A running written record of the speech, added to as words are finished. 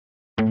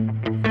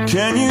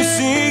Can you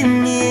see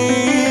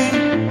me?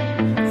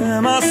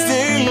 Am I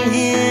still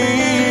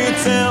here?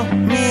 Tell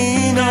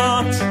me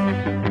not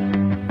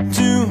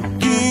to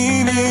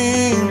give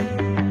in.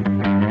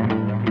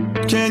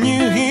 Can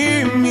you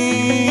hear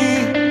me?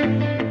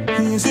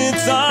 Is it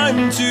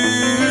time to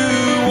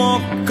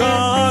walk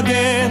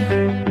again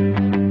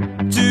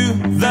to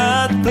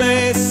that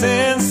place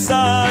in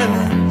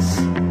silence?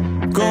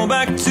 Go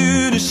back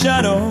to the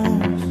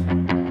shadows,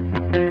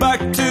 back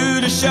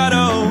to the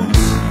shadows.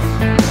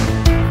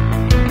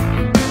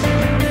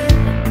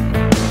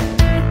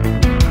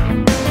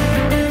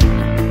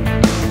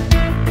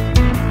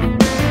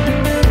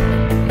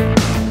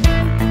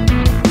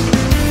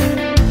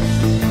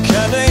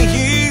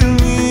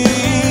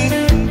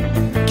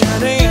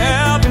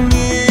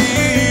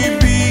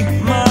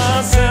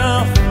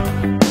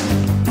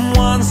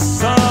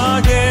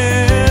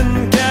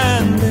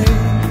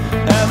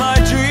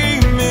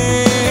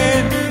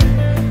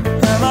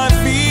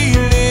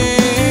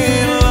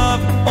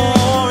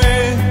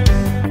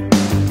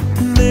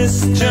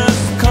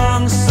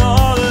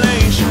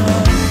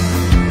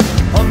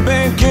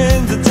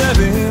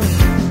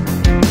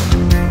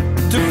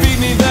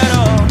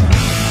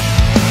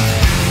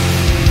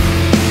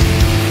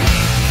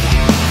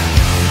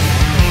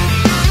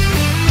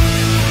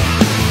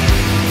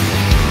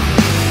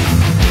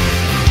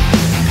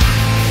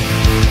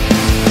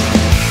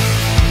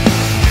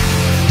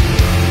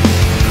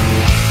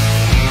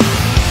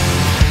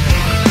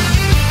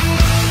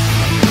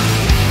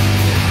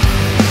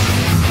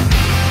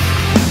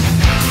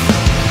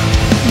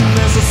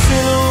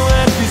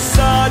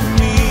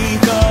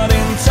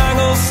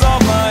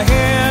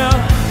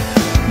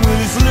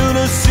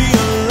 Lunacy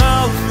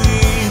allowed me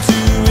to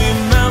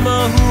remember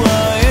who I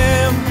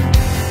am.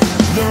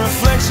 The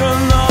reflection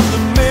of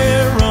the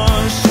mirror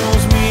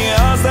shows me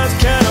eyes that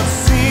cannot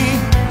see,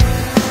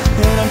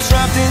 and I'm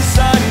trapped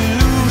inside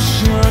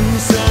illusion,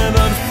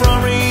 severed from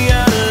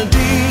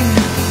reality.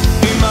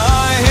 In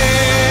my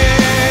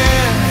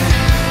head,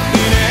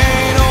 it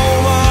ain't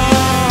over.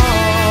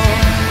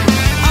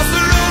 I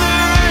surrender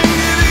and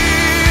give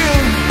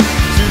in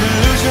to the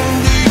illusion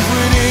deep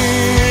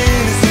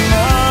within. It's in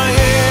my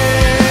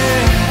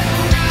head,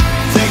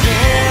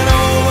 taking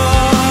over,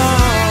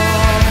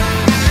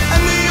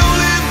 and the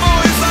only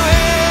voice I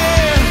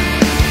hear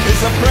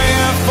is a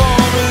prayer for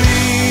release.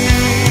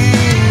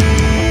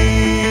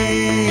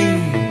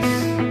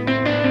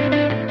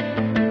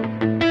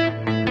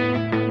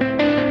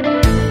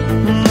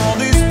 All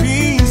these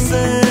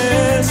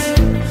pieces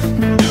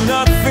do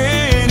not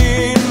fit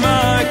in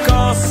my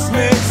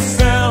cosmic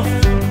self.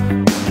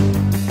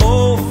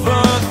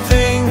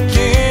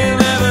 Overthinking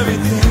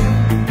everything,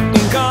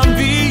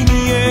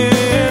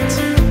 inconvenient,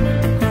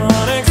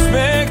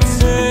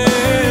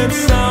 unexpected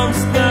sounds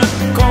that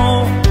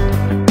call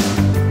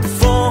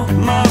for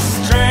my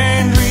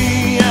strange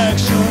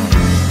reaction.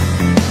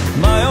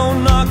 My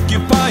own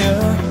occupier,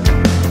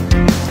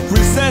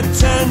 reset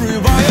and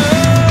rewire.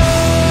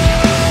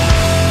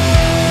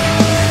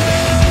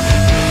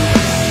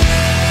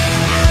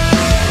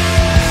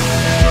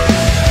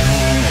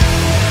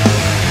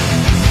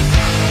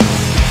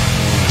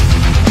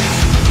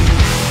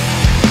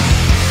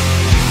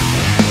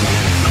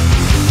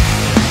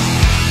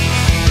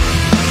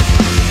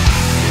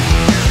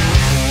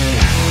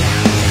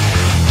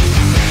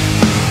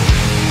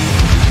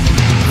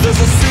 There's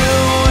a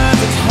silhouette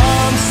that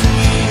haunts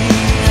me,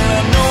 and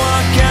I know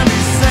I can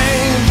be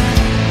saved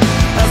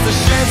as the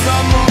shapes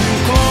are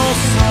moving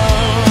closer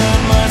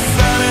and my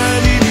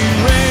sanity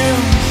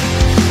derails.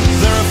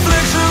 The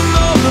reflection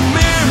of the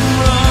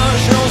mirror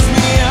shows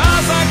me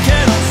eyes I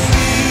cannot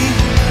see,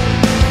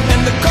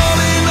 and the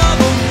calling of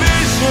a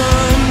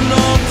vision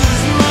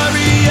alters my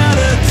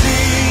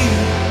reality.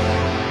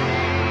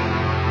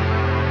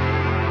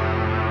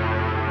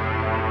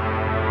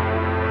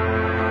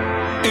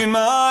 In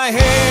my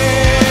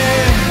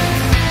head,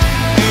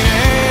 it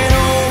ain't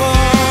over.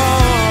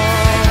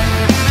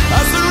 I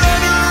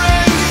surrender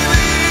and give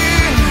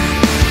in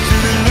to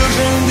the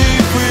illusion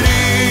deep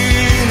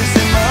within. It's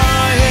in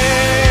my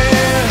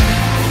head,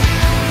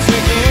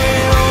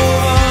 taking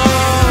over,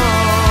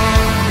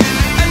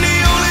 and the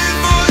only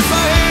voice I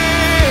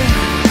hear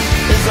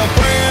is a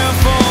prayer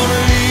for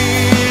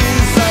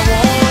release. I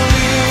won't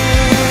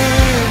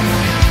live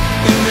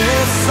in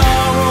this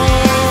sorrow.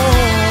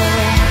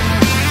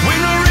 With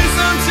no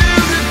reason to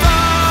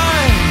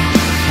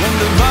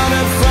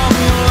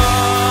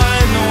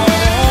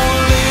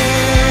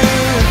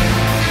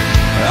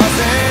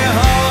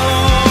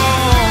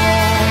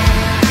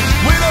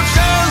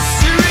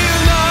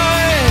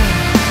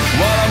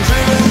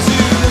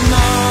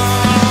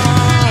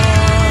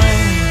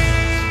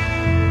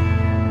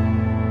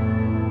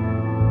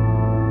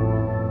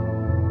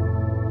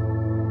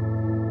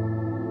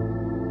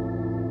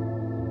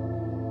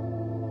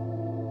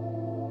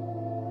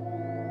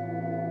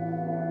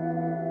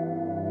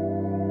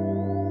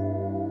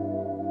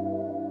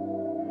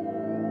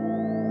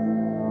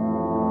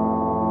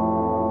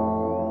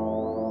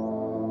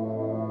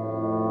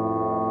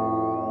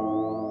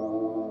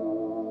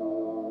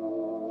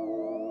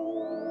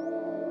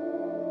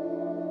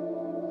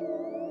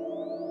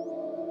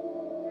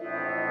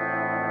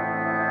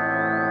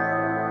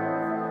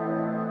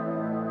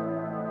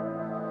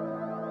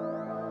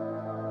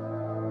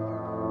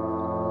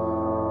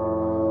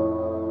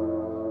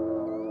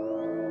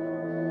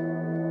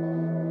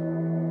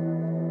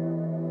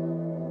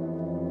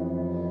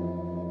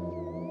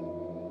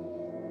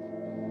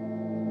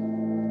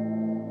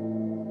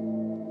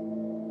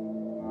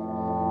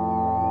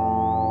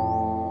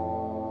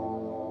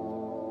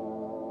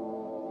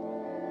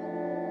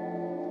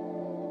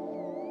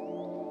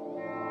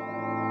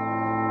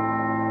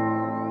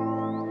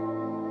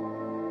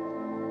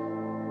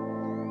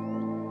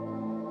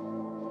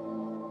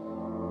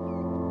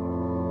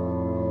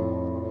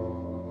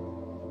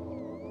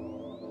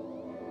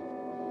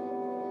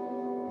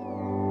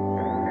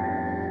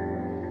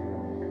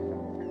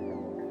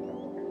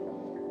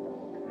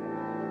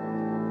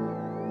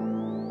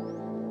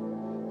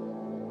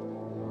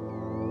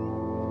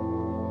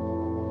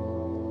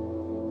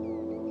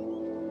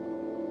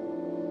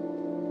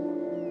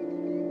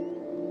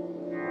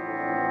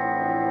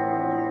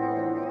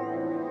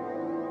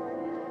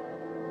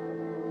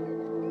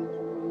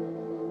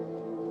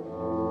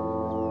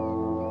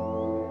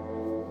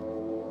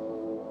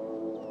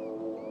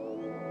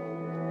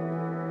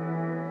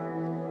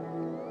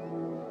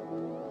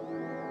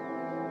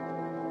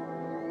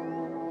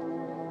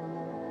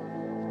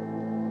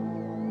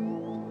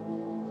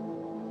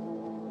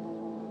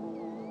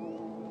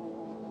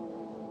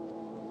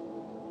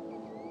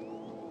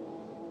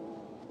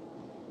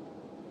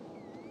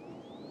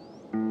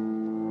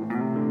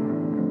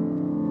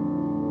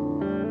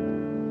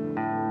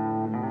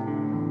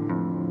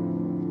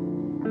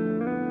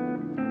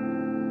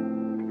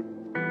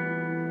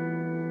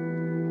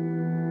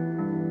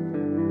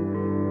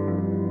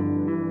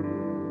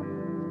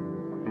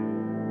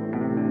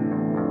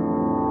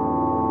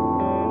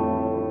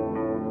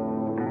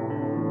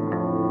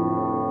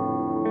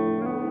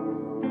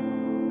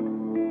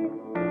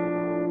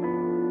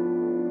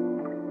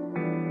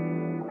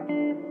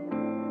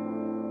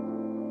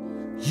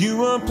You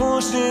were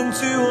pushed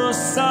into a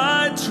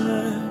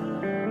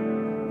sidetrack,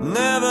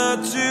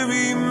 never to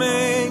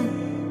remain.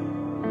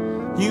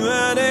 You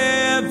had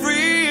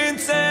every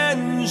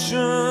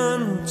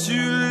intention to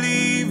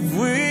leave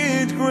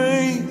with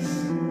grace.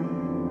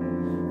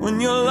 When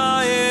you're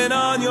lying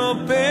on your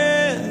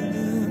bed,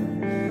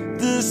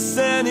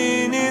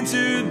 descending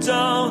into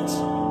doubt,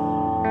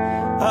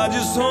 I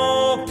just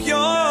hope